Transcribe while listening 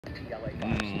KTLA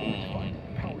 5 Sports Fund,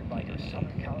 powered by your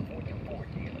Southern California Ford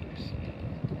dealers.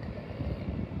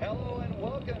 Hello and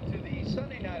welcome to the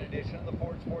Sunday night edition of the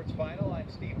Ford Sports Final. I'm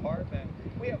Steve Hartman.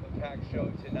 We have a packed show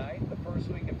tonight. The first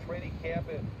week of training camp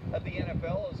of the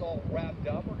NFL is all wrapped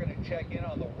up. We're going to check in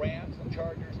on the Rams, the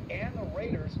Chargers, and the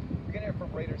Raiders. We're going to hear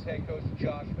from Raiders head coach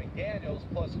Josh McDaniels,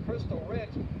 plus Crystal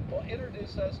Rich will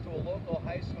introduce us to a local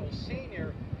high school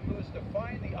senior who is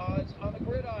defying the odds on the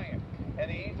gridiron. And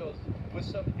the Angels with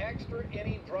some extra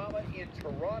inning drama in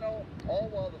Toronto, all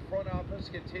while the front office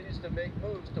continues to make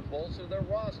moves to bolster their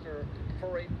roster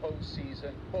for a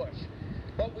postseason push.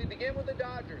 But we begin with the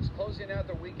Dodgers, closing out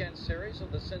their weekend series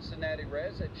with the Cincinnati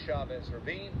Reds at Chavez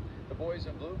Ravine. The boys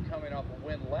in blue coming off a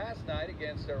win last night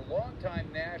against their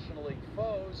longtime National League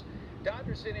foes.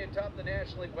 Dodgers sitting atop the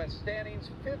National League West standings,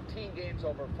 15 games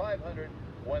over 500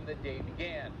 when the day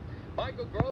began. Michael Grove